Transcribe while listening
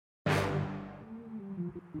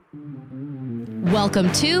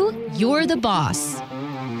Welcome to You're the Boss,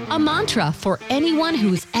 a mantra for anyone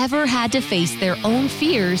who's ever had to face their own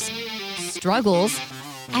fears, struggles,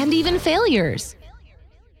 and even failures.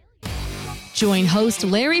 Join host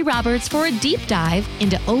Larry Roberts for a deep dive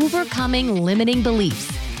into overcoming limiting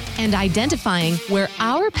beliefs and identifying where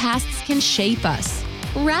our pasts can shape us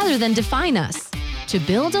rather than define us to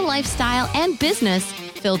build a lifestyle and business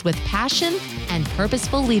filled with passion and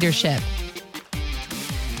purposeful leadership.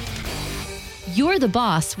 You're the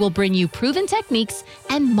Boss will bring you proven techniques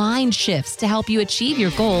and mind shifts to help you achieve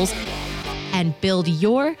your goals and build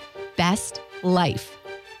your best life.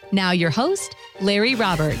 Now your host, Larry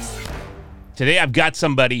Roberts. Today I've got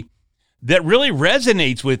somebody that really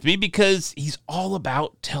resonates with me because he's all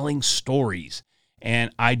about telling stories.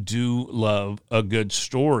 And I do love a good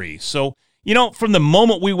story. So, from the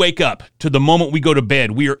moment we wake up to the moment we go to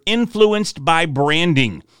bed, we are influenced by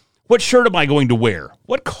branding. What shirt am I going to wear?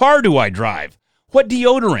 What car do I drive? What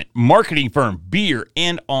deodorant, marketing firm, beer,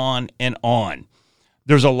 and on and on.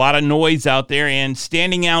 There's a lot of noise out there, and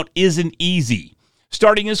standing out isn't easy.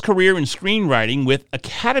 Starting his career in screenwriting with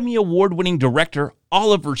Academy Award-winning director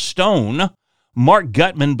Oliver Stone, Mark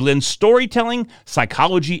Gutman blends storytelling,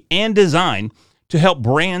 psychology, and design to help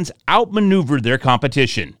brands outmaneuver their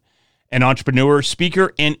competition. An entrepreneur,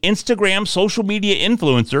 speaker, and Instagram social media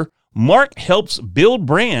influencer, Mark helps build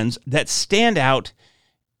brands that stand out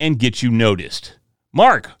and get you noticed.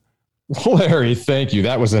 Mark. Larry, thank you.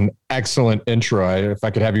 That was an excellent intro. If I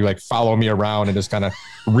could have you follow me around and just kind of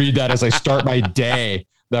read that as I start my day,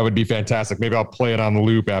 that would be fantastic. Maybe I'll play it on the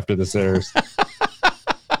loop after this airs.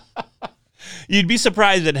 You'd be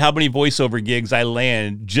surprised at how many voiceover gigs I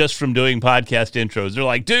land just from doing podcast intros. They're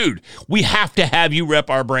like, dude, we have to have you rep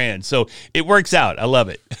our brand. So it works out. I love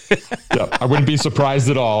it. Yeah, I wouldn't be surprised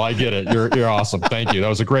at all. I get it. You're awesome. Thank you. That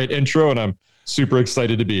was a great intro, and I'm super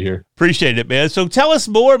excited to be here. Appreciate it, man. So tell us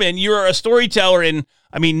more, man. You're a storyteller, and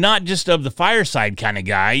not just of the fireside kind of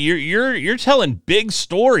guy. You're telling big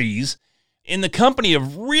stories in the company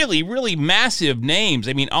of really, really massive names.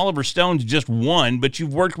 Oliver Stone's just one, but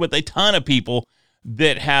you've worked with a ton of people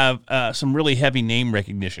that have some really heavy name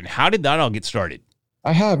recognition. How did that all get started?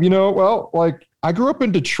 I have, I grew up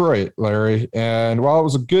in Detroit, Larry, and while it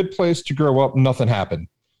was a good place to grow up, nothing happened.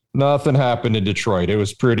 Nothing happened in Detroit. It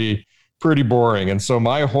was pretty boring. And so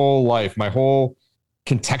my whole life, my whole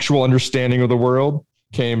contextual understanding of the world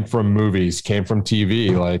came from movies, came from TV.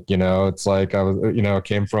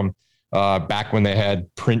 Came from back when they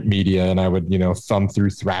had print media, and I would, thumb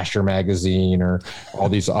through Thrasher magazine or all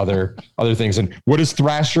these other things. And what does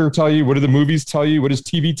Thrasher tell you? What do the movies tell you? What does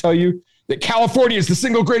TV tell you? That California is the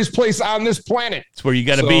single greatest place on this planet. It's where you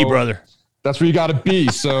got to be, brother. That's where you got to be.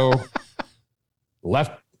 So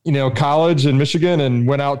left, college in Michigan and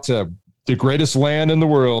went out to the greatest land in the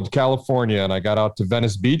world, California. And I got out to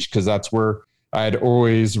Venice Beach because that's where I had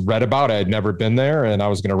always read about. I had never been there, and I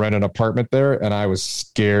was going to rent an apartment there, and I was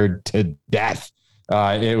scared to death.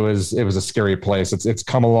 It was a scary place. It's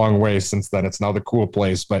come a long way since then. It's now the cool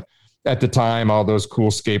place. But at the time, all those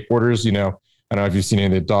cool skateboarders, I don't know if you've seen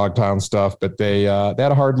any of the Dogtown stuff, but they had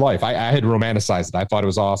a hard life. I had romanticized it. I thought it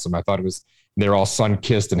was awesome. I thought they were all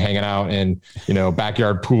sun-kissed and hanging out in,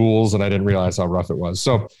 backyard pools, and I didn't realize how rough it was.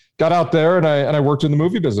 So got out there and I worked in the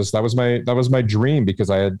movie business. That was my dream because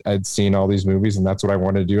I had seen all these movies, and that's what I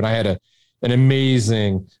wanted to do. And I had an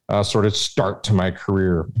amazing sort of start to my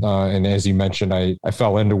career. And as you mentioned, I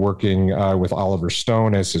fell into working with Oliver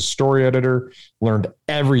Stone as his story editor, learned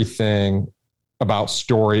everything about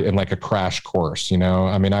story in like a crash course.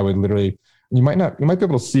 I would literally, you might be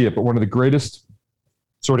able to see it, but one of the greatest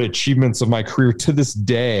sort of achievements of my career to this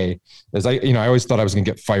day is I always thought I was going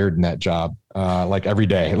to get fired in that job. Every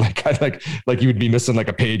day, like you would be missing like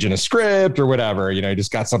a page in a script or whatever, you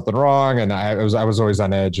just got something wrong. And I was always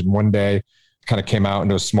on edge. And one day kind of came out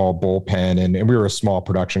into a small bullpen, and we were a small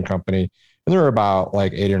production company, and there were about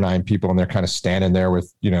like 8 or 9 people, and they're kind of standing there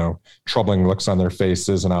with, troubling looks on their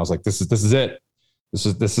faces. And I was like, this is it.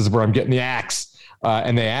 This is where I'm getting the axe.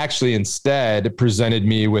 And they actually instead presented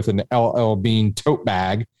me with an LL Bean tote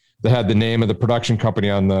bag that had the name of the production company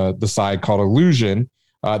on the side called Illusion.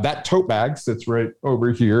 That tote bag sits right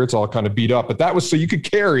over here. It's all kind of beat up, but that was so you could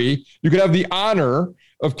have the honor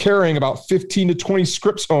of carrying about 15 to 20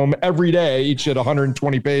 scripts home every day, each at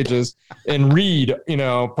 120 pages, and read,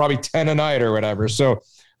 probably 10 a night or whatever. So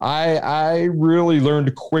I really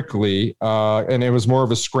learned quickly, and it was more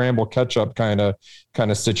of a scramble catch up kind of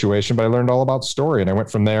situation. But I learned all about story, and I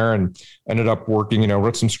went from there and ended up working.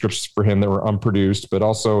 Wrote some scripts for him that were unproduced, but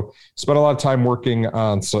also spent a lot of time working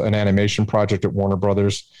on an animation project at Warner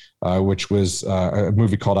Brothers, which was a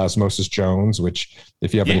movie called Osmosis Jones. Which,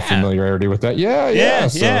 if you have any familiarity with that,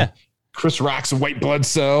 yeah. Chris Rock's a white blood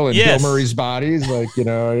cell and Bill Murray's bodies,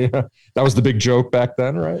 that was the big joke back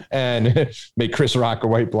then, right? And make Chris Rock a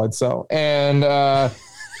white blood cell, and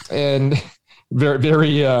very,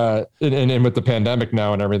 very, and with the pandemic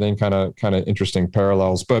now and everything, kind of interesting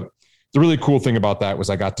parallels. But the really cool thing about that was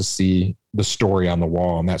I got to see the story on the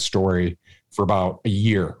wall, and that story for about a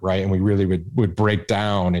year, right? And we really would break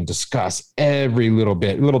down and discuss every little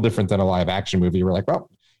bit, a little different than a live action movie. We're like, well,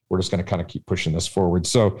 we're just going to kind of keep pushing this forward.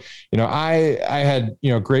 So, I had,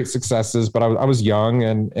 great successes, but I was young.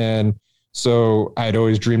 And so I had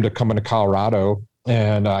always dreamed of coming to Colorado,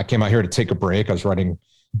 and I came out here to take a break. I was writing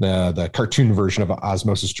the cartoon version of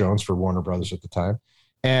Osmosis Jones for Warner Brothers at the time.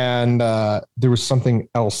 And there was something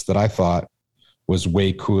else that I thought was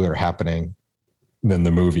way cooler happening than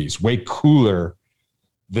the movies, way cooler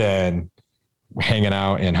than hanging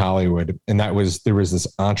out in Hollywood. And there was this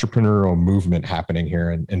entrepreneurial movement happening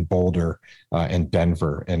here in Boulder and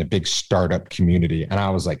Denver, and a big startup community. And I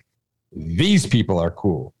was like, these people are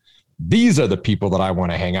cool. These are the people that I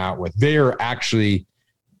want to hang out with. They are actually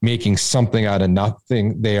making something out of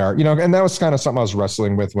nothing. They are, and that was kind of something I was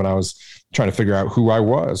wrestling with when I was trying to figure out who I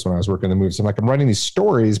was when I was working the movies. I'm like, I'm writing these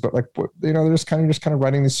stories, but they're just kind of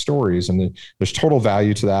writing these stories, and there's total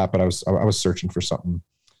value to that. But I was searching for something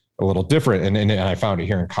a little different. And I found it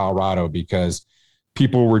here in Colorado because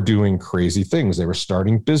people were doing crazy things. They were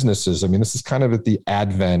starting businesses. I mean, this is kind of at the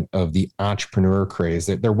advent of the entrepreneur craze.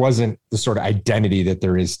 That there wasn't the sort of identity that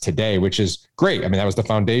there is today, which is great. I mean, that was the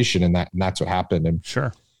foundation, and that's what happened. And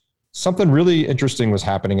sure, something really interesting was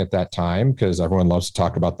happening at that time, because everyone loves to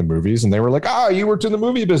talk about the movies, and they were like, "Oh, you worked in the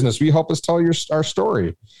movie business. Will you help us tell our story?"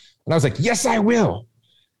 And I was like, "Yes, I will."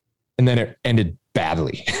 And then it ended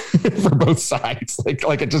badly for both sides.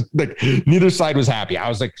 Like it just, neither side was happy. I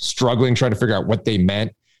was like struggling, trying to figure out what they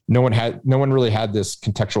meant. No one really had this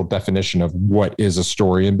contextual definition of what is a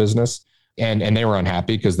story in business. And they were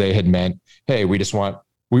unhappy because they had meant, hey, we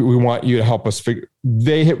want you to help us figure.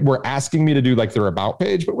 They were asking me to do like their about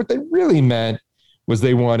page, but what they really meant was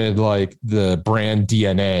they wanted like the brand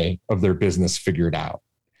DNA of their business figured out.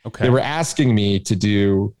 Okay. They were asking me to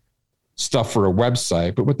do stuff for a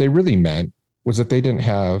website, but what they really meant was that they didn't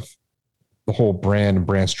have the whole brand and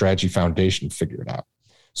brand strategy foundation figured out.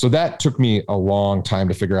 So that took me a long time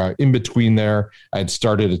to figure out. In between there, I had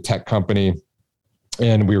started a tech company,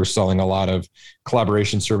 and we were selling a lot of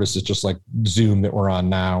collaboration services, just like Zoom that we're on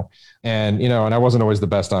now. And, and I wasn't always the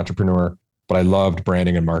best entrepreneur, but I loved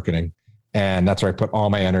branding and marketing. And that's where I put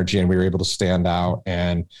all my energy, and we were able to stand out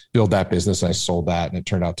and build that business. And I sold that, and it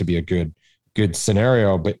turned out to be a good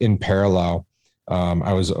scenario. But in parallel,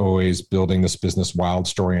 I was always building this business wild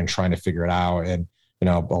story and trying to figure it out. And,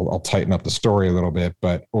 I'll tighten up the story a little bit,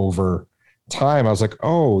 but over time I was like,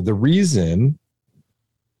 oh, the reason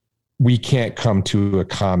we can't come to a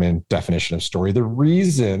common definition of story, the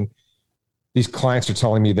reason these clients are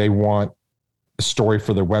telling me they want a story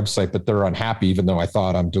for their website, but they're unhappy, even though I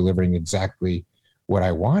thought I'm delivering exactly what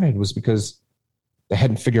I wanted, was because they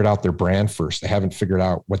hadn't figured out their brand first. They haven't figured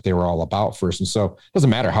out what they were all about first. And so it doesn't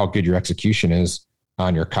matter how good your execution is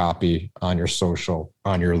on your copy, on your social,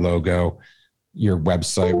 on your logo, your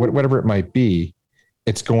website, whatever it might be,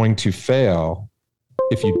 it's going to fail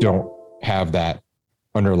if you don't have that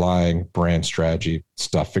underlying brand strategy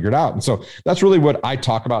stuff figured out. And so that's really what I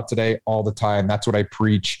talk about today all the time. That's what I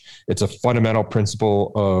preach. It's a fundamental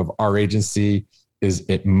principle of our agency, is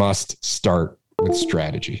it must start with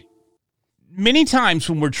strategy. Many times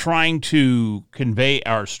when we're trying to convey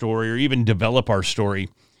our story or even develop our story,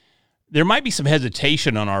 there might be some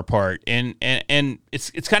hesitation on our part. And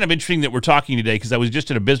it's kind of interesting that we're talking today, because I was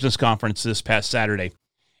just at a business conference this past Saturday,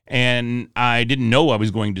 and I didn't know I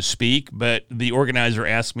was going to speak, but the organizer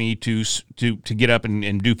asked me to get up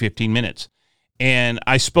and do 15 minutes. And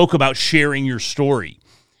I spoke about sharing your story.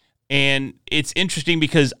 And it's interesting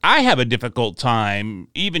because I have a difficult time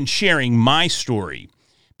even sharing my story.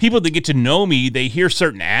 People that get to know me, they hear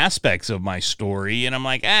certain aspects of my story, and I'm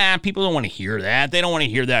like, people don't want to hear that. They don't want to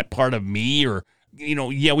hear that part of me. Or,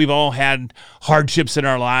 we've all had hardships in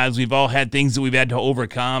our lives. We've all had things that we've had to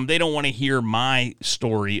overcome. They don't want to hear my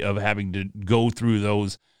story of having to go through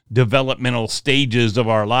those developmental stages of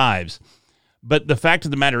our lives. But the fact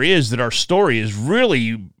of the matter is that our story is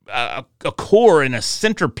really a core and a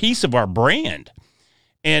centerpiece of our brand.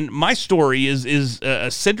 And my story is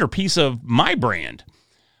a centerpiece of my brand.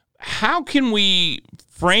 How can we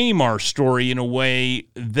frame our story in a way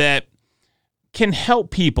that can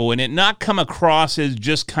help people and it not come across as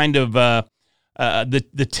just kind of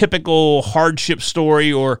the typical hardship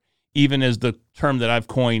story, or even as the term that I've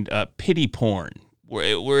coined, pity porn,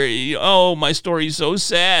 where oh, my story's so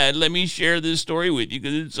sad. Let me share this story with you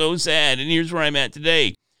because it's so sad, and here's where I'm at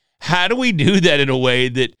today. How do we do that in a way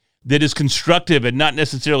that is constructive and not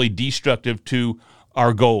necessarily destructive to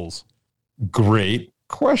our goals? Great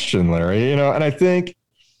question, Larry. And I think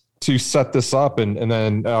to set this up, and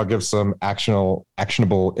then I'll give some actionable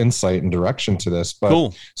insight and direction to this. But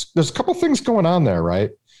cool. There's a couple things going on there,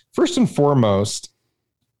 right? First and foremost,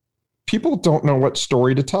 people don't know what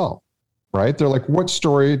story to tell, right? They're like, what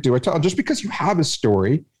story do I tell? Just because you have a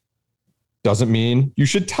story doesn't mean you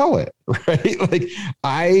should tell it, right? Like,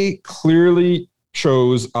 I clearly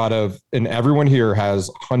chose and everyone here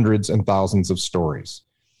has hundreds and thousands of stories.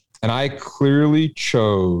 And I clearly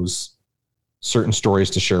chose certain stories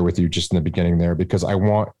to share with you just in the beginning there, because I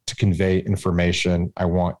want to convey information. I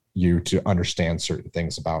want you to understand certain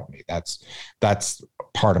things about me. That's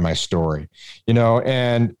part of my story,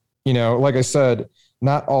 and, like I said,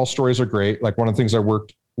 not all stories are great. Like, one of the things I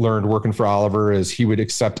learned working for Oliver is he would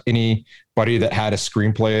accept anybody that had a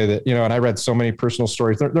screenplay that, and I read so many personal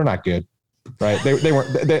stories. They're not good, right? They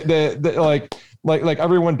weren't, they like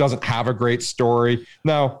everyone doesn't have a great story.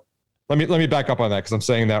 Now, let me back up on that, because I'm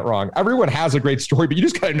saying that wrong. Everyone has a great story, but you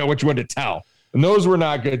just got to know which one to tell. And those were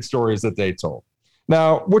not good stories that they told.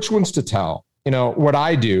 Now, which ones to tell? What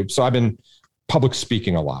I do. So I've been public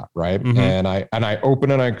speaking a lot, right? Mm-hmm. And I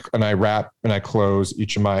open and I wrap and I close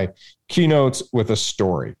each of my keynotes with a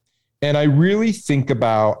story. And I really think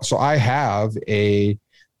about, so I have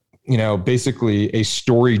basically a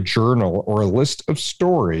story journal or a list of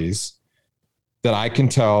stories that I can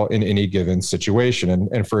tell in any given situation.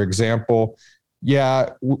 And for example,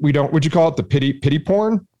 would you call it the pity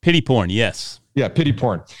porn? Pity porn, yes. Yeah, pity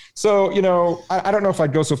porn. So, I don't know if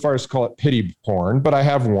I'd go so far as to call it pity porn, but I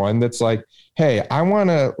have one that's like, hey, I want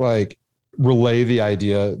to relay the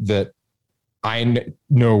idea that I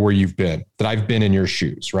know where you've been, that I've been in your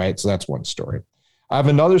shoes, right? So that's one story. I have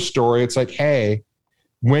another story. It's like, hey,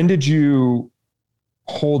 when did you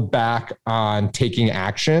hold back on taking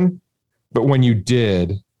action? But when you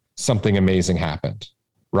did, something amazing happened,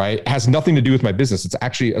 right? It has nothing to do with my business. It's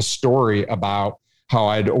actually a story about how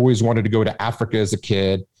I'd always wanted to go to Africa as a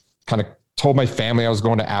kid, kind of told my family I was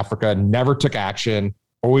going to Africa, never took action,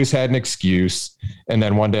 always had an excuse. And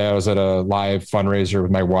then one day I was at a live fundraiser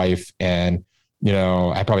with my wife, and,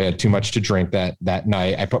 I probably had too much to drink that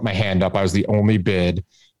night. I put my hand up. I was the only bid,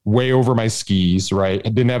 way over my skis, right? I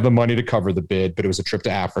didn't have the money to cover the bid, but it was a trip to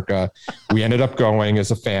Africa. We ended up going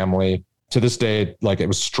as a family. To this day, it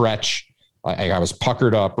was stretch. I was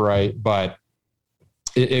puckered up, right? But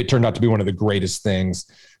it turned out to be one of the greatest things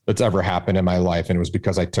that's ever happened in my life. And it was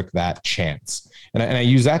because I took that chance. And I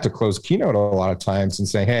use that to close keynote a lot of times and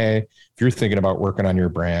say, hey, if you're thinking about working on your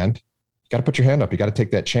brand, you got to put your hand up. You got to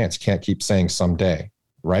take that chance. You can't keep saying someday,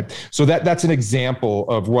 right? So that's an example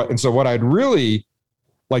of what I'd really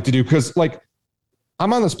like to do, because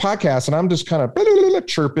I'm on this podcast and I'm just kind of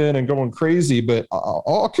chirping and going crazy, but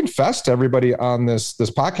I'll confess to everybody on this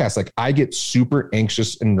podcast, I get super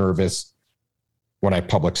anxious and nervous when I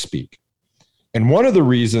public speak. And one of the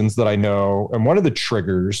reasons that I know, and one of the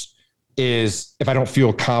triggers, is if I don't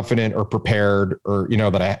feel confident or prepared, or,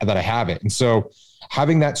 that I have it. And so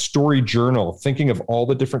having that story journal, thinking of all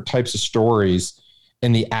the different types of stories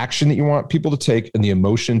and the action that you want people to take and the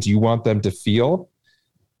emotions you want them to feel,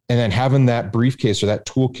 and then having that briefcase or that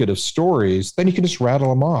toolkit of stories, then you can just rattle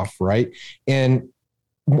them off, right? And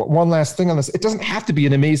one last thing on this, it doesn't have to be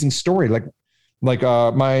an amazing story. Like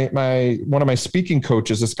my one of my speaking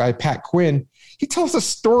coaches, this guy Pat Quinn, he tells a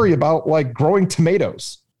story about growing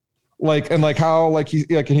tomatoes, and how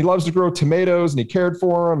he loves to grow tomatoes and he cared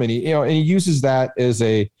for them, and he uses that as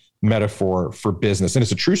a metaphor for business, and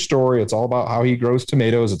it's a true story. It's all about how he grows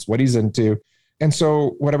tomatoes. It's what he's into. And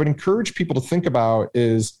so what I would encourage people to think about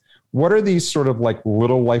is, what are these sort of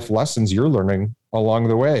little life lessons you're learning along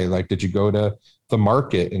the way? Did you go to the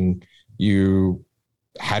market and you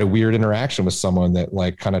had a weird interaction with someone that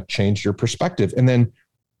kind of changed your perspective? And then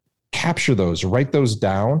capture those, write those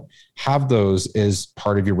down, have those as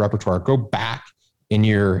part of your repertoire. Go back in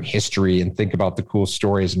your history and think about the cool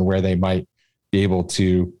stories and where they might be able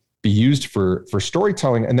to be used for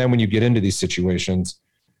storytelling. And then when you get into these situations,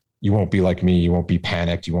 you won't be like me. You won't be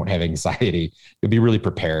panicked. You won't have anxiety. You'll be really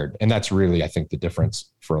prepared. And that's really, I think, the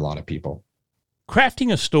difference for a lot of people.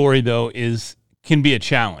 Crafting a story, though, is can be a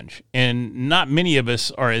challenge. And not many of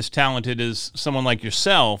us are as talented as someone like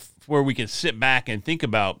yourself, where we can sit back and think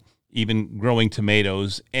about even growing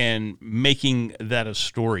tomatoes and making that a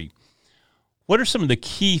story. What are some of the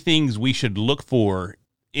key things we should look for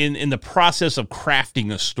in the process of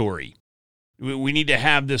crafting a story? We need to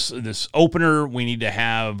have this opener. We need to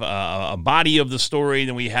have a body of the story.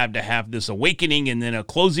 Then we have to have this awakening and then a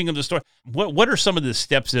closing of the story. What are some of the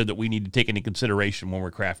steps there that we need to take into consideration when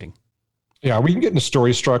we're crafting? Yeah, we can get into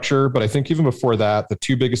story structure, but I think even before that, the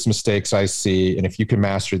two biggest mistakes I see, and if you can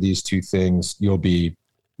master these two things, you'll be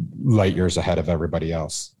light years ahead of everybody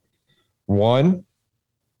else. One,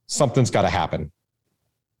 something's got to happen,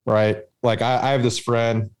 right? Like I have this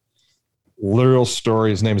friend, literal story.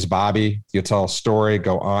 His name is Bobby. You tell a story,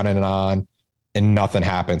 go on, and nothing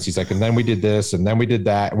happens. He's like, and then we did this, and then we did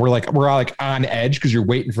that. And we're all like on edge because you're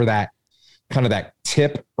waiting for that kind of that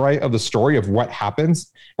tip, right, of the story of what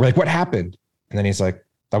happens. We're like, what happened? And then he's like,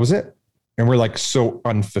 that was it. And we're like so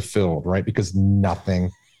unfulfilled, right? Because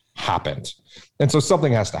nothing happened. And so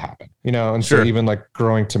something has to happen, and Sure. So even like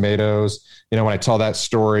growing tomatoes, when I tell that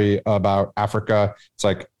story about Africa, it's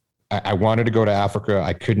like, I wanted to go to Africa.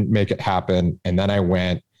 I couldn't make it happen. And then I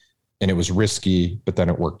went, and it was risky, but then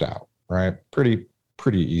it worked out, right? Pretty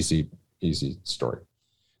easy story.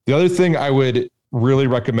 The other thing I would really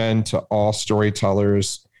recommend to all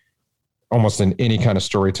storytellers, almost in any kind of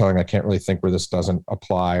storytelling, I can't really think where this doesn't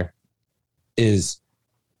apply, is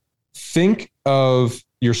think of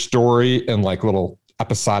your story in like little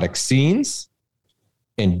episodic scenes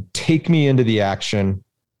and take me into the action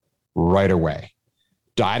right away.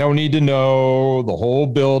 I don't need to know the whole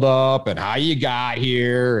build up and how you got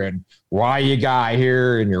here and why you got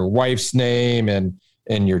here and your wife's name and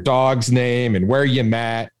your dog's name and where you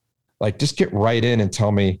met. Like, just get right in and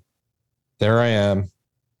tell me, there I am.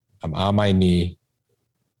 I'm on my knee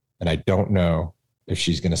and I don't know if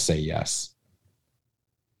she's going to say yes.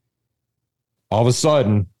 All of a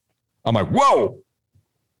sudden, I'm like, whoa,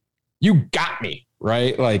 you got me,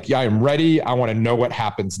 right? Like, yeah, I'm ready. I want to know what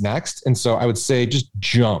happens next. And so I would say just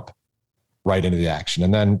jump right into the action.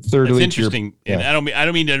 And then thirdly, that's interesting. And I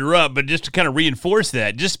don't mean to interrupt, but just to kind of reinforce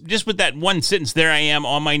that, just with that one sentence, there I am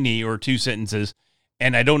on my knee, or two sentences,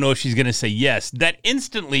 and I don't know if she's going to say yes. That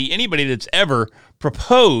instantly, anybody that's ever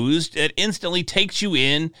proposed, it instantly takes you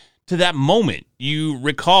in to that moment. You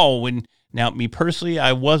recall when, now me personally,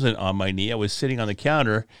 I wasn't on my knee. I was sitting on the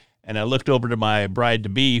counter, and I looked over to my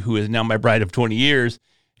bride-to-be, who is now my bride of 20 years.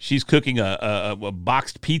 She's cooking a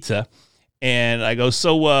boxed pizza. And I go,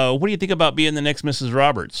 so what do you think about being the next Mrs.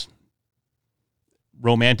 Roberts?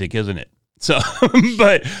 Romantic, isn't it? So,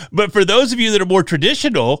 but for those of you that are more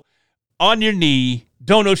traditional, on your knee,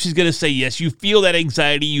 don't know if she's going to say yes. You feel that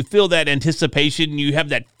anxiety. You feel that anticipation. You have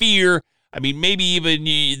that fear. I mean, maybe even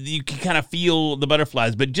you can kind of feel the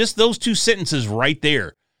butterflies. But just those two sentences right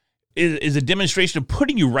there is a demonstration of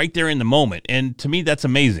putting you right there in the moment. And to me, that's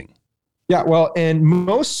amazing. Yeah, well, and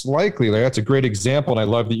most likely, like, that's a great example. And I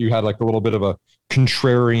love that you had like a little bit of a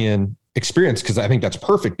contrarian experience, because I think that's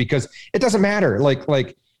perfect, because it doesn't matter.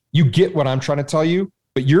 Like you get what I'm trying to tell you,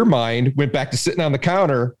 but your mind went back to sitting on the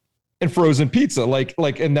counter and frozen pizza.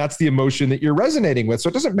 And that's the emotion that you're resonating with. So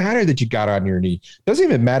it doesn't matter that you got on your knee. It doesn't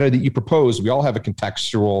even matter that you proposed. We all have a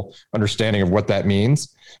contextual understanding of what that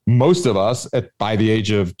means. Most of us by the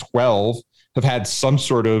age of 12 have had some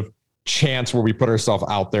sort of chance where we put ourselves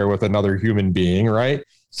out there with another human being, right?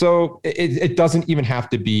 So it doesn't even have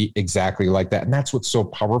to be exactly like that. And that's what's so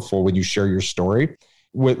powerful when you share your story.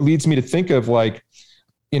 What leads me to think of, like,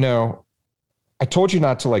 I told you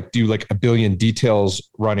not to like do like a billion details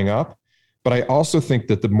running up, but I also think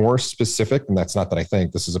that the more specific, and that's not that I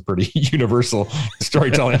think, this is a pretty universal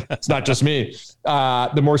storytelling. It's not just me.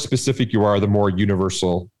 The more specific you are, the more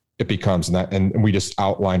universal it becomes. And we just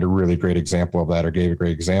outlined a really great example of that, or gave a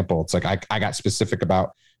great example. It's like, I got specific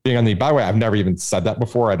about being on the, by the way, I've never even said that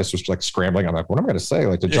before. I just was like scrambling. I'm like, what am I going to say?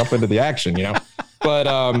 Like, to jump into the action, but,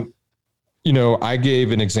 I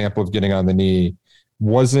gave an example of getting on the knee.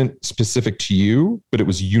 Wasn't specific to you, but it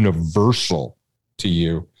was universal to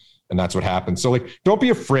you. And that's what happened. So like, don't be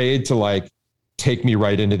afraid to like, take me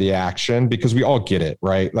right into the action, because we all get it,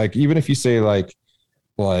 right? Like, even if you say like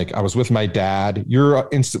I was with my dad, you're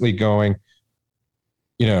instantly going,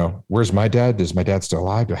 where's my dad? Is my dad still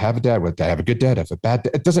alive? Do I have a dad? Do I have a good dad? I have a bad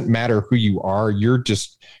dad? It doesn't matter who you are. You're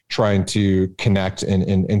just trying to connect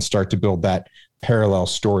and start to build that parallel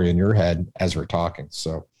story in your head as we're talking.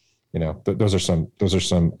 So, those are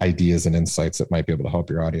some ideas and insights that might be able to help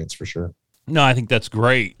your audience for sure. No, I think that's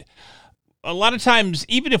great. A lot of times,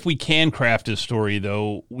 even if we can craft a story,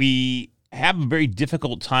 though, we have a very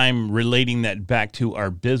difficult time relating that back to our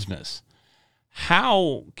business.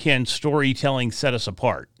 How can storytelling set us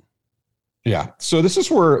apart? Yeah. So this is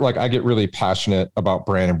where like I get really passionate about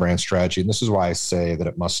brand and brand strategy. And this is why I say that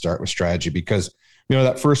it must start with strategy, because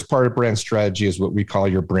that first part of brand strategy is what we call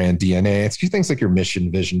your brand DNA. It's things like your mission,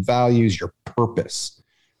 vision, values, your purpose,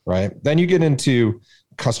 right? Then you get into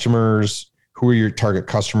customers. Who are your target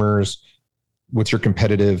customers? What's your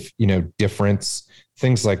competitive, difference?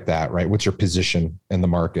 Things like that, right? What's your position in the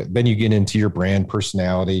market? Then you get into your brand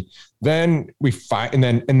personality. Then we find,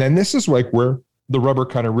 and then this is like where the rubber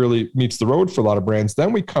kind of really meets the road for a lot of brands.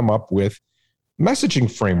 Then we come up with messaging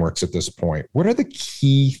frameworks at this point. What are the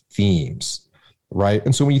key themes, right?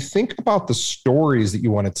 And so when you think about the stories that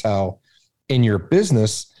you want to tell in your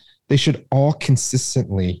business, they should all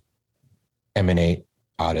consistently emanate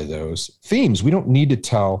out of those themes. We don't need to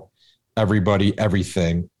tell everybody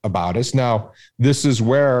everything about us. Now, this is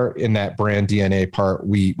where in that brand DNA part,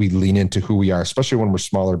 we lean into who we are, especially when we're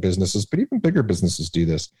smaller businesses, but even bigger businesses do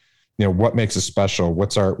this. What makes us special?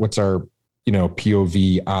 What's our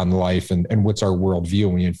POV on life and what's our worldview,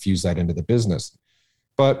 and we infuse that into the business.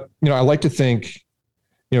 But, I like to think,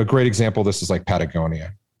 a great example of this is like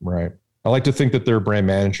Patagonia, right? I like to think that there are brand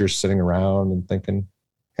managers sitting around and thinking,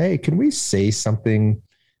 hey, can we say something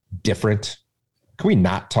different? Can we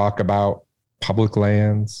not talk about public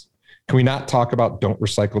lands? Can we not talk about don't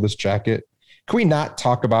recycle this jacket? Can we not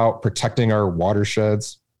talk about protecting our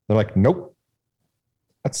watersheds? They're like, nope,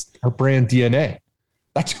 that's our brand DNA.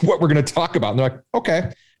 That's what we're going to talk about. And they're like,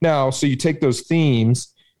 okay. Now, so you take those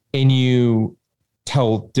themes and you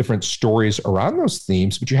tell different stories around those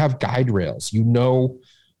themes, but you have guide rails. You know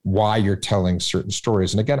why you're telling certain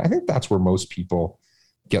stories. And again, I think that's where most people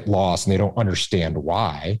get lost and they don't understand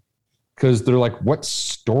why, because they're like, what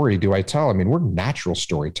story do I tell? I mean, we're natural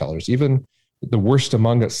storytellers. Even the worst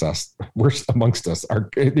amongst us are,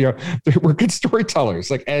 we're good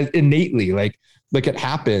storytellers, like as innately, like it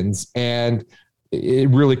happens. And it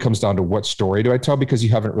really comes down to what story do I tell, because you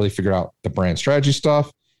haven't really figured out the brand strategy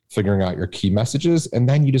stuff, figuring out your key messages. And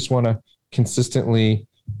then you just want to consistently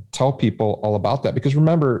tell people all about that. Because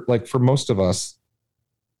remember, like for most of us,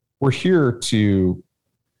 we're here to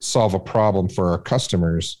solve a problem for our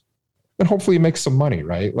customers and hopefully make some money,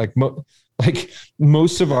 right? Like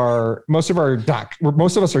most of us are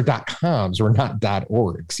 .coms, we're not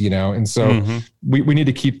 .orgs, and so we need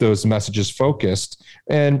to keep those messages focused.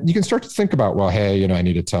 And you can start to think about, well, hey, I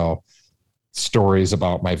need to tell stories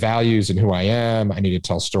about my values and who I am. I need to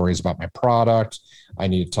tell stories about my product. I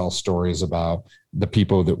need to tell stories about the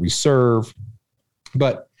people that we serve.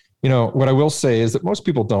 But what I will say is that most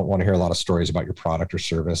people don't want to hear a lot of stories about your product or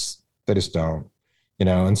service. They just don't,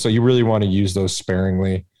 and so you really want to use those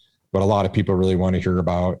sparingly. What a lot of people really want to hear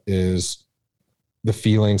about is the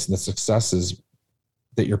feelings and the successes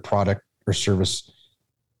that your product or service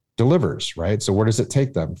delivers, right? So where does it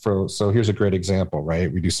take them? So here's a great example,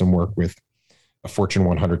 right? We do some work with a Fortune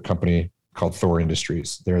 100 company called Thor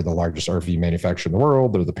Industries. They're the largest RV manufacturer in the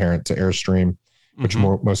world. They're the parent to Airstream, which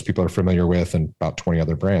most people are familiar with, and about 20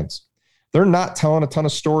 other brands. They're not telling a ton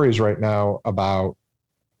of stories right now about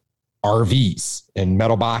RVs and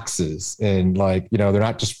metal boxes. And they're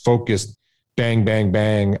not just focused bang, bang,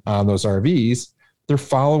 bang on those RVs. They're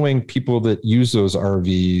following people that use those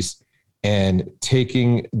RVs and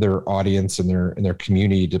taking their audience and their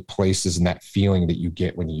community to places and that feeling that you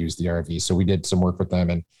get when you use the RV. So we did some work with them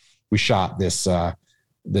and we shot this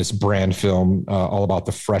brand film all about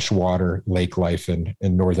the freshwater lake life in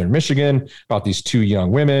northern Michigan, about these two young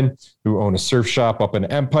women who own a surf shop up in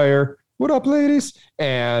Empire. What up, ladies?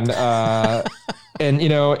 And and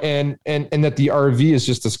that the RV is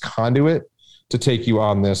just this conduit to take you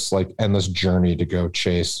on this like endless journey to go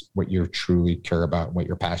chase what you truly care about and what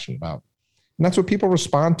you're passionate about. And that's what people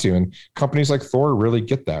respond to. And companies like Thor really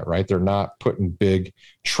get that, right? They're not putting big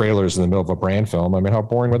trailers in the middle of a brand film. I mean, how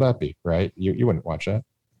boring would that be, right? You wouldn't watch that.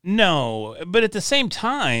 No, but at the same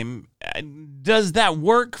time, does that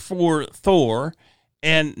work for Thor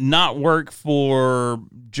and not work for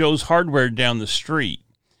Joe's Hardware down the street?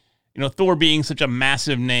 Thor being such a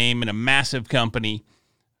massive name and a massive company,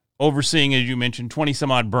 overseeing, as you mentioned, 20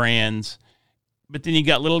 some odd brands. But then you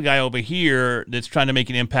got little guy over here that's trying to make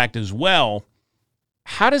an impact as well.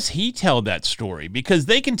 How does he tell that story? Because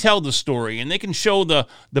they can tell the story and they can show the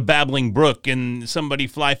babbling brook and somebody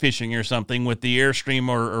fly fishing or something with the Airstream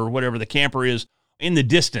or whatever the camper is in the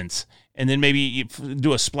distance. And then maybe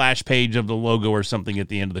do a splash page of the logo or something at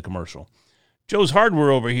the end of the commercial. Joe's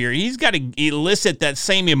Hardware over here, he's got to elicit that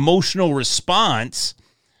same emotional response,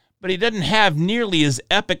 but he doesn't have nearly as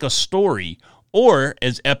epic a story or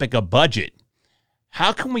as epic a budget.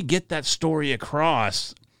 How can we get that story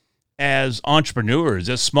across as entrepreneurs,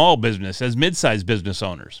 as small business, as mid-sized business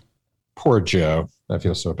owners? Poor Joe. I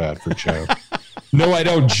feel so bad for Joe. No, I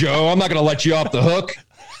don't, Joe. I'm not going to let you off the hook.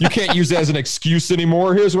 You can't use it as an excuse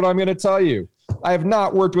anymore. Here's what I'm going to tell you. I have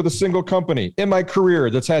not worked with a single company in my career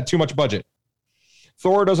that's had too much budget.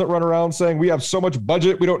 Thor doesn't run around saying we have so much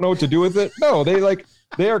budget, we don't know what to do with it. No,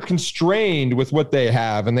 they are constrained with what they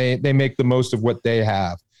have, and they make the most of what they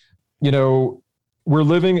have. You know, we're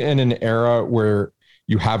living in an era where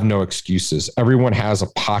you have no excuses. Everyone has a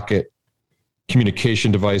pocket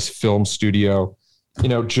communication device, film studio. You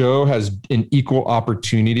know, Joe has an equal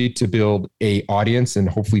opportunity to build a audience and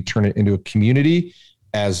hopefully turn it into a community,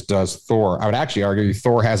 as does Thor. I would actually argue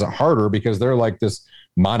Thor has it harder because they're like this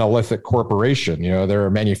monolithic corporation. You know, they're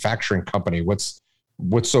a manufacturing company. What's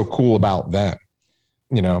so cool about them?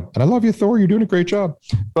 You know, and I love you, Thor. You're doing a great job.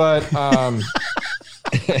 But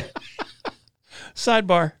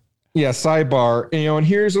sidebar. Yeah, sidebar. You know, and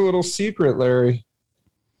here's a little secret, Larry.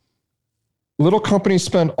 Little companies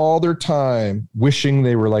spend all their time wishing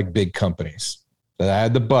they were like big companies. That I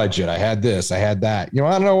had the budget, I had this, I had that. You know,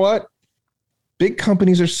 I don't know what. Big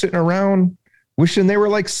companies are sitting around wishing they were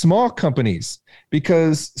like small companies,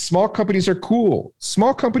 because small companies are cool.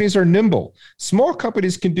 Small companies are nimble. Small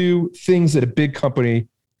companies can do things that a big company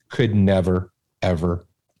could never, ever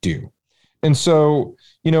do. And so,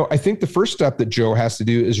 you know, I think the first step that Joe has to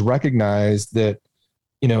do is recognize that,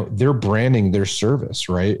 you know, they're branding their service,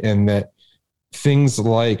 right? And that things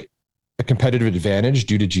like a competitive advantage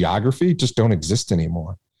due to geography just don't exist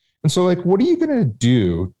anymore. And so, like, what are you going to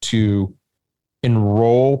do to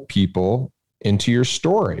enroll people into your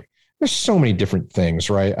story? There's so many different things,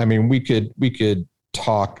 right? I mean, we could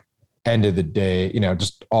talk end of the day, you know,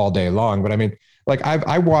 just all day long. But I mean, like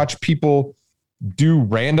I watch people do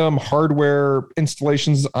random hardware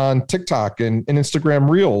installations on TikTok and Instagram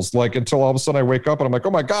Reels, like until all of a sudden I wake up and I'm like,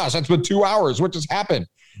 oh my gosh, that's been 2 hours. What just happened?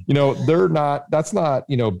 You know, that's not,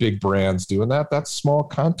 you know, big brands doing that. That's small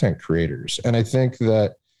content creators. And I think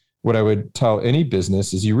that what I would tell any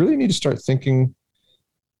business is you really need to start thinking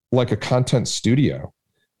like a content studio.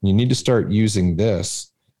 You need to start using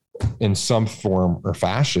this in some form or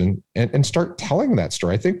fashion and start telling that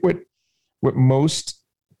story. I think what most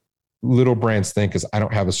little brands think is I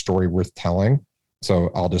don't have a story worth telling.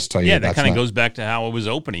 So I'll just tell you. Yeah, that kind of goes back to how it was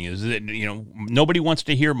opening, is that, you know, nobody wants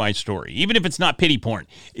to hear my story, even if it's not pity porn.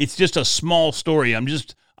 It's just a small story. I'm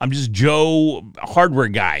just Joe, hardware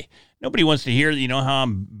guy. Nobody wants to hear, you know, how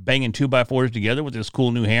I'm banging 2x4s together with this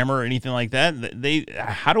cool new hammer or anything like that.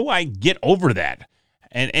 How do I get over that?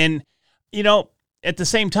 And you know, at the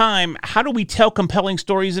same time, how do we tell compelling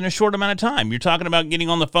stories in a short amount of time? You're talking about getting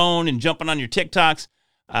on the phone and jumping on your TikToks.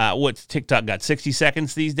 What's TikTok got, 60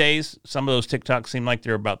 seconds these days? Some of those TikToks seem like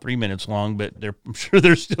they're about 3 minutes long, but I'm sure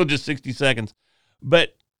they're still just 60 seconds.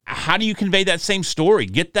 But how do you convey that same story?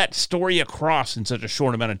 Get that story across in such a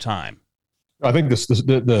short amount of time? I think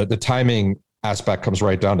the timing aspect comes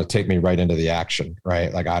right down to take me right into the action,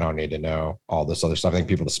 right? Like I don't need to know all this other stuff. I think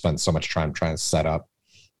people spend so much time trying to set up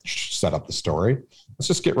the story. Let's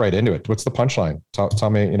just get right into it. What's the punchline? Tell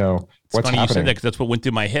me, you know, what's funny happening. You said that because that's what went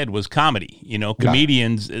through my head was comedy. You know,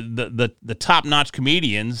 comedians, the top-notch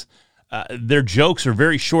comedians, their jokes are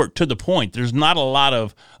very short, to the point. There's not a lot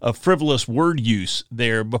of frivolous word use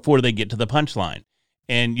there before they get to the punchline.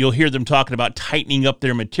 And you'll hear them talking about tightening up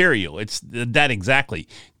their material. It's that exactly.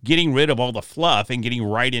 Getting rid of all the fluff and getting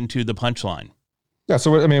right into the punchline. Yeah.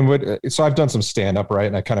 So, I mean, so I've done some stand-up, right?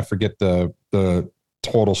 And I kind of forget the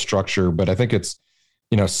total structure, but I think it's,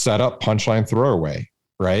 you know, set up, punchline, throwaway,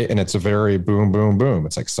 right? And it's a very boom, boom, boom.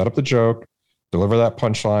 It's like set up the joke, deliver that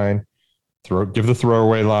punchline, give the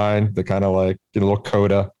throwaway line, the kind of like get a little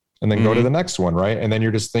coda, and then go to the next one, right? And then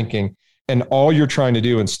you're just thinking, and all you're trying to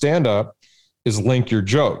do in stand-up is link your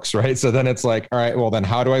jokes, right? So then it's like, all right, well then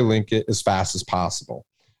how do I link it as fast as possible?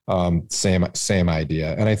 Same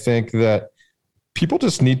idea. And I think that people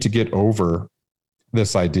just need to get over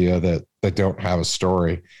this idea that they don't have a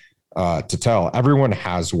story to tell. Everyone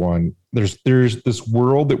has one. There's this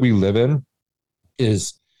world that we live in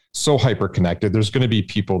is so hyper connected. There's going to be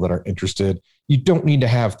people that are interested. You don't need to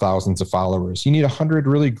have thousands of followers. You need 100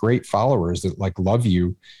 really great followers that like love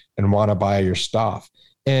you and want to buy your stuff.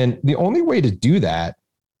 And the only way to do that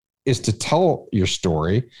is to tell your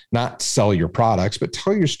story, not sell your products, but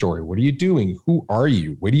tell your story. What are you doing? Who are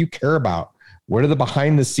you? What do you care about? What are the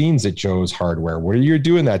behind the scenes at Joe's Hardware? What are you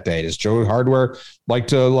doing that day? Does Joe's Hardware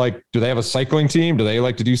do they have a cycling team? Do they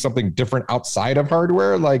like to do something different outside of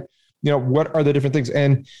hardware? Like, you know, what are the different things?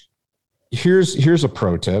 And here's a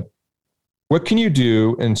pro tip. What can you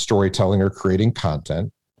do in storytelling or creating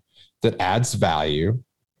content that adds value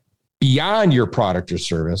beyond your product or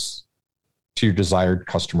service to your desired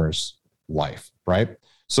customer's life, right?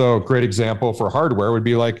 So a great example for hardware would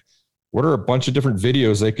be like, what are a bunch of different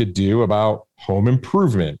videos they could do about home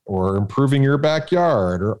improvement or improving your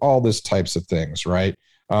backyard or all this types of things, right?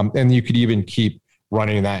 And you could even keep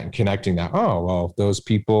running that and connecting that. Oh, well, if those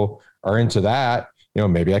people are into that,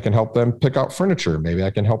 maybe I can help them pick out furniture. Maybe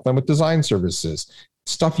I can help them with design services,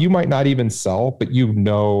 stuff you might not even sell, but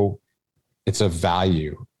it's a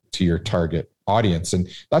value to your target audience. And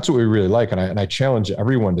that's what we really like. And I challenge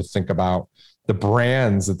everyone to think about the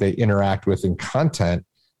brands that they interact with in content.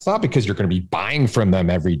 It's not because you're going to be buying from them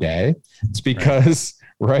every day. It's because,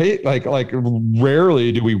 right? Like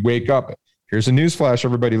rarely do we wake up. Here's a newsflash,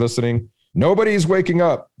 everybody listening. Nobody's waking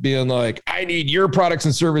up being like, I need your products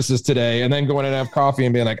and services today. And then going and have coffee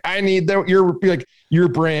and being like, I need your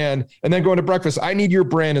brand. And then going to breakfast, I need your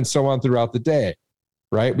brand, and so on throughout the day.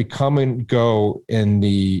 Right? We come and go in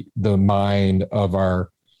the mind of our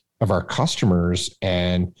customers,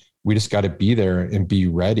 and we just got to be there and be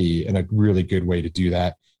ready. And a really good way to do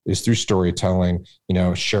that is through storytelling,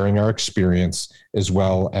 sharing our experience, as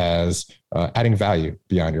well as adding value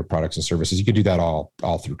beyond your products and services. You can do that all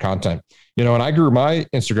through content. And I grew my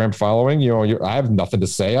Instagram following. I have nothing to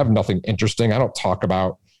say. I have nothing interesting. I don't talk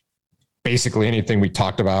about basically anything we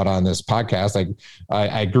talked about on this podcast.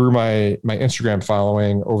 I grew my Instagram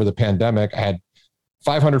following over the pandemic. I had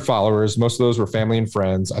 500 followers. Most of those were family and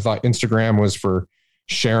friends. I thought Instagram was for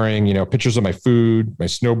sharing, pictures of my food, my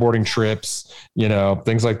snowboarding trips,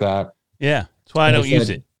 things like that. Yeah. That's why I don't use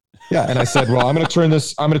it. Yeah. And I said, well, I'm going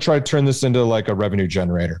to try to turn this into like a revenue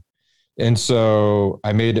generator. And so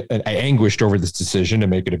I anguished over this decision to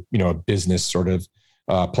make it a business sort of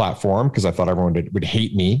platform, because I thought everyone would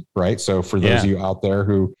hate me. Right. So for those of you out there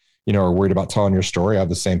who, are worried about telling your story, I have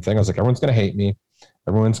the same thing. I was like, everyone's going to hate me.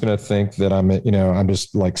 Everyone's going to think that I'm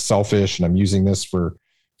just like selfish and I'm using this for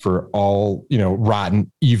all,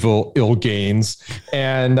 rotten, evil, ill gains.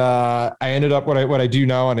 And I ended up, what I do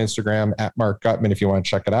now on Instagram at Mark Gutman, if you want to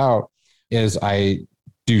check it out, is I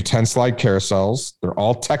do 10 slide carousels. They're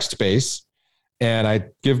all text-based, and I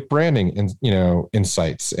give branding and,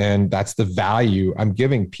 insights. And that's the value I'm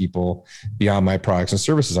giving people beyond my products and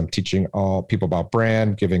services. I'm teaching all people about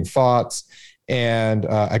brand, giving thoughts. And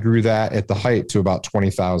I grew that at the height to about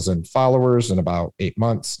 20,000 followers in about 8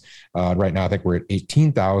 months. Right now, I think we're at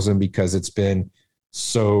 18,000 because it's been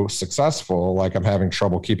so successful. Like, I'm having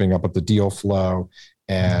trouble keeping up with the deal flow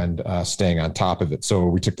and staying on top of it. So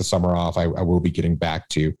we took the summer off. I will be getting back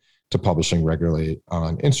to publishing regularly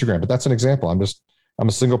on Instagram. But that's an example. I'm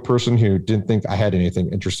a single person who didn't think I had anything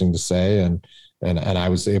interesting to say, and I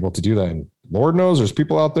was able to do that. And Lord knows there's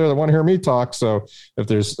people out there that want to hear me talk. So if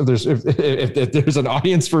there's an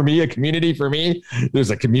audience for me, a community for me, there's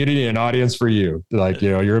a community and audience for you. Like,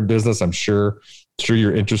 you're in business. I'm sure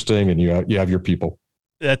you're interesting, and you have your people.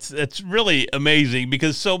 That's really amazing,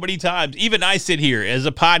 because so many times, even I sit here as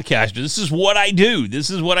a podcaster, this is what I do. This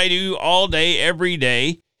is what I do all day, every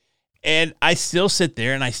day. And I still sit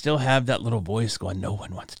there and I still have that little voice going, no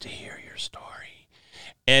one wants to hear your story.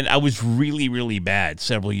 And I was really, really bad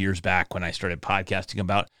several years back when I started podcasting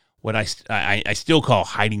about what I still call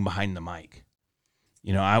hiding behind the mic.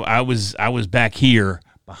 I was back here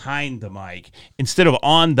behind the mic instead of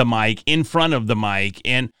on the mic, in front of the mic.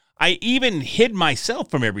 And I even hid myself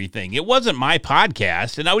from everything. It wasn't my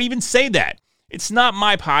podcast. And I would even say that. It's not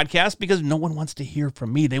my podcast because no one wants to hear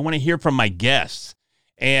from me. They want to hear from my guests.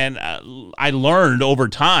 And I learned over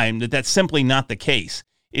time that that's simply not the case.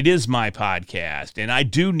 It is my podcast, and I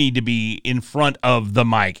do need to be in front of the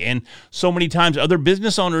mic. And so many times other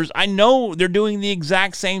business owners, I know they're doing the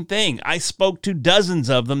exact same thing. I spoke to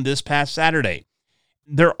dozens of them this past Saturday.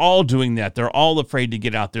 They're all doing that. They're all afraid to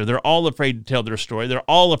get out there. They're all afraid to tell their story. They're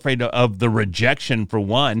all afraid of the rejection, for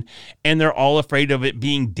one, and they're all afraid of it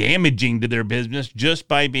being damaging to their business just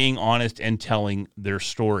by being honest and telling their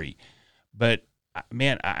story. But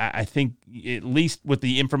man, I think at least with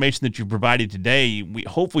the information that you provided today,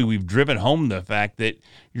 hopefully we've driven home the fact that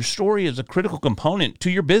your story is a critical component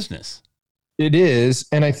to your business. It is.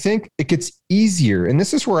 And I think it gets easier. And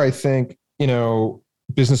this is where I think,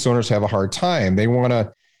 business owners have a hard time. They want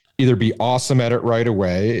to either be awesome at it right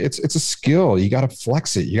away. It's a skill. You got to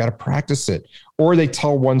flex it. You got to practice it. Or they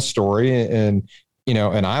tell one story and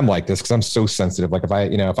I'm like this because I'm so sensitive. Like if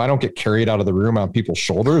I don't get carried out of the room on people's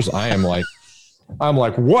shoulders, I'm like,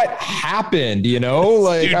 what happened? Dude,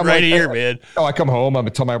 I'm right here, man. Oh, I come home. I'm gonna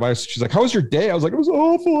tell my wife. She's like, "How was your day?" I was like, "It was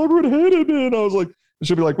awful. Everyone hated me." And I was like,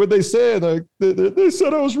 she'll be like, "What'd they say?" Like, they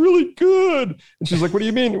said I was really good. And she's like, "What do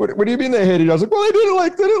you mean? What do you mean they hated you?" I was like, "Well, they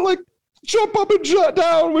didn't like jump up and jump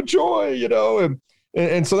down with joy, And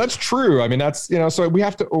And so that's true. I mean, that's, so we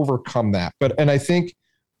have to overcome that. And I think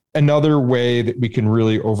another way that we can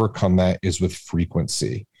really overcome that is with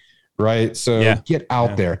frequency, right? So get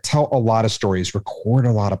out there, tell a lot of stories, record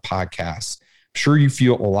a lot of podcasts. I'm sure you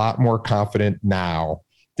feel a lot more confident now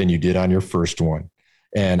than you did on your first one.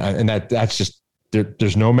 And that's just,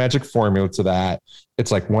 there's no magic formula to that.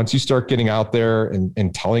 It's like, once you start getting out there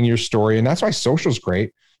and telling your story, and that's why social is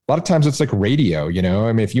great. A lot of times it's like radio,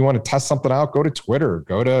 I mean, if you want to test something out, go to Twitter,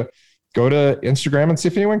 go to Instagram and see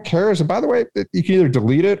if anyone cares. And by the way, you can either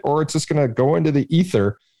delete it or it's just going to go into the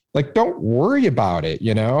ether. Like, don't worry about it,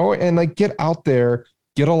 and like, get out there,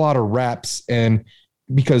 get a lot of reps. And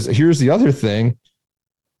because here's the other thing.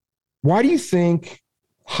 Why do you think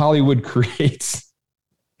Hollywood creates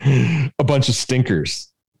a bunch of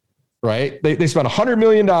stinkers, right? They spent $100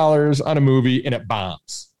 million on a movie and it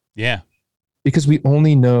bombs. Yeah. Because we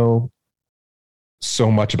only know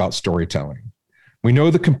so much about storytelling. We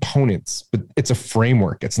know the components, but it's a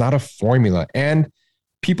framework. It's not a formula. And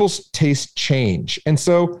people's tastes change. And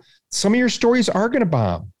so some of your stories are going to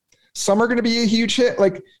bomb. Some are going to be a huge hit.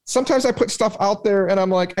 Like, sometimes I put stuff out there and I'm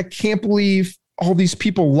like, I can't believe all these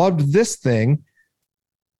people loved this thing.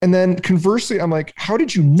 And then conversely, I'm like, how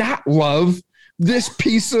did you not love this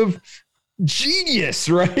piece of genius,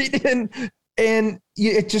 right? And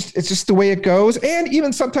it's just the way it goes. And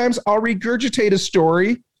even sometimes I'll regurgitate a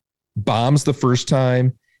story, bombs the first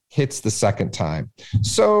time, hits the second time.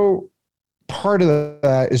 So part of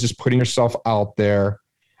that is just putting yourself out there.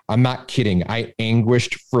 I'm not kidding. I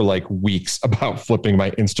anguished for like weeks about flipping my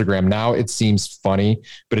Instagram. Now it seems funny,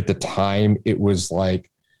 but at the time it was like,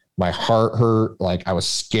 my heart hurt. Like, I was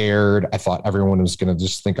scared. I thought everyone was going to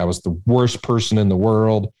just think I was the worst person in the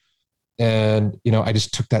world. And, I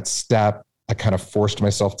just took that step. I kind of forced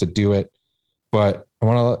myself to do it. But I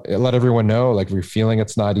want to let everyone know, like, if you're feeling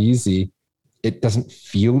it's not easy, it doesn't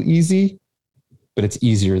feel easy, but it's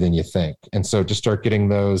easier than you think. And so just start getting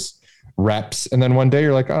those reps. And then one day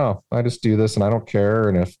you're like, oh, I just do this and I don't care.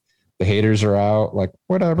 And if the haters are out, like,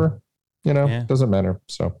 whatever, it doesn't matter.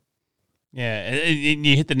 So. Yeah, and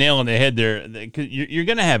you hit the nail on the head there. You're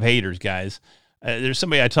going to have haters, guys. There's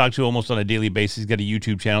somebody I talk to almost on a daily basis. He's got a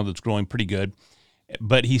YouTube channel that's growing pretty good,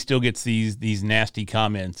 but he still gets these nasty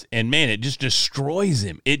comments. And, man, it just destroys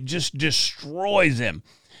him. It just destroys him.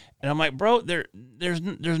 And I'm like, bro, there's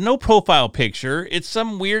no profile picture. It's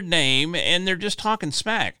some weird name, and they're just talking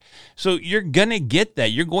smack. So you're going to get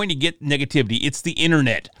that. You're going to get negativity. It's the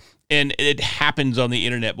internet. And it happens on the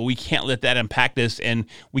internet, but we can't let that impact us, and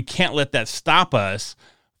we can't let that stop us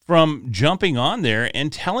from jumping on there and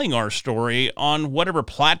telling our story on whatever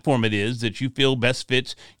platform it is that you feel best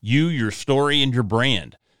fits you, your story, and your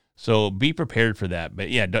brand. So be prepared for that. But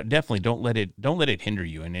yeah, definitely don't let it hinder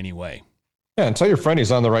you in any way. Yeah, and tell your friend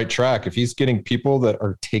he's on the right track. If he's getting people that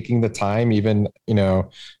are taking the time, even, no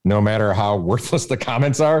matter how worthless the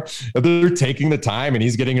comments are, if they're taking the time and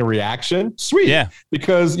he's getting a reaction, sweet. Yeah.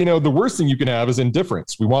 Because, the worst thing you can have is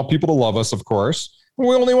indifference. We want people to love us, of course. We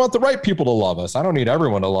only want the right people to love us. I don't need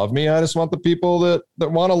everyone to love me. I just want the people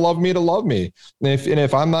that want to love me. And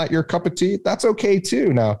if I'm not your cup of tea, that's okay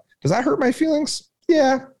too. Now, does that hurt my feelings?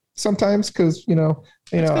 Yeah, sometimes, because,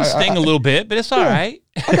 it's gonna sting a little bit, but it's all right.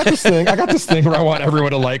 I got this thing where I want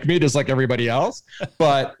everyone to like me just like everybody else,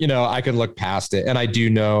 but I can look past it. And I do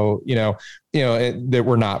know, that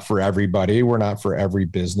we're not for everybody. We're not for every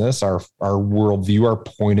business. Our worldview, our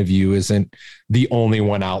point of view isn't the only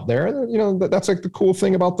one out there. That's like the cool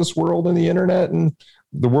thing about this world and the internet and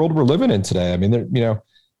the world we're living in today. I mean,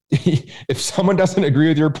 if someone doesn't agree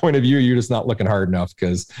with your point of view, you're just not looking hard enough,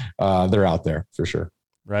 because they're out there for sure.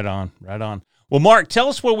 Right on. Well, Mark, tell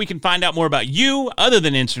us where we can find out more about you other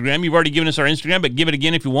than Instagram. You've already given us our Instagram, but give it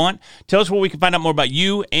again if you want. Tell us where we can find out more about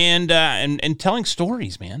you and telling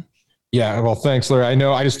stories, man. Yeah, well, thanks, Larry. I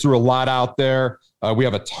know I just threw a lot out there. We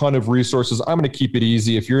have a ton of resources. I'm going to keep it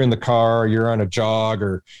easy. If you're in the car, you're on a jog,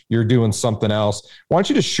 or you're doing something else, why don't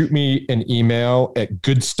you just shoot me an email at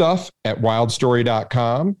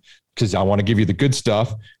goodstuff@wildstory.com, because I want to give you the good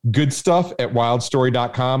stuff.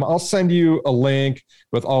 goodstuff@wildstory.com. I'll send you a link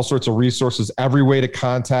with all sorts of resources, every way to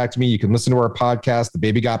contact me. You can listen to our podcast, the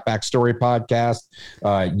Baby Got Backstory podcast.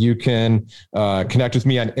 You can connect with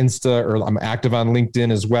me on Insta, or I'm active on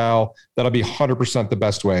LinkedIn as well. That'll be 100% the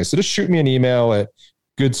best way. So just shoot me an email at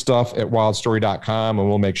goodstuff@wildstory.com, and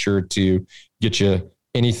we'll make sure to get you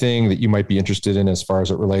anything that you might be interested in as far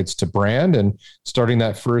as it relates to brand and starting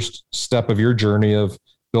that first step of your journey of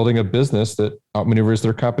building a business that outmaneuvers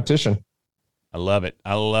their competition. I love it.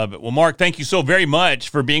 Well, Mark, thank you so very much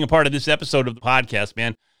for being a part of this episode of the podcast,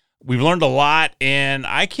 man. We've learned a lot, and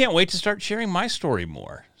I can't wait to start sharing my story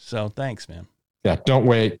more. So thanks, man. yeah, don't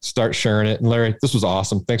wait. Start sharing it. And Larry, this was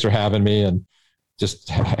awesome. Thanks for having me. And just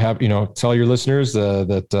have, tell your listeners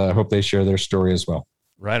that hope they share their story as well.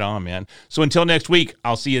 Right on, man. So until next week,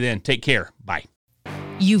 I'll see you then. Take care. Bye.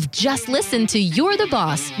 You've just listened to You're the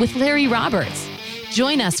Boss with Larry Roberts.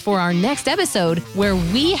 Join us for our next episode where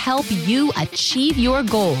we help you achieve your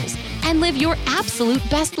goals and live your absolute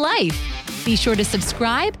best life. Be sure to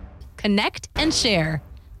subscribe, connect, and share.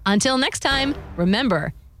 Until next time,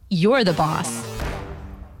 remember, you're the boss.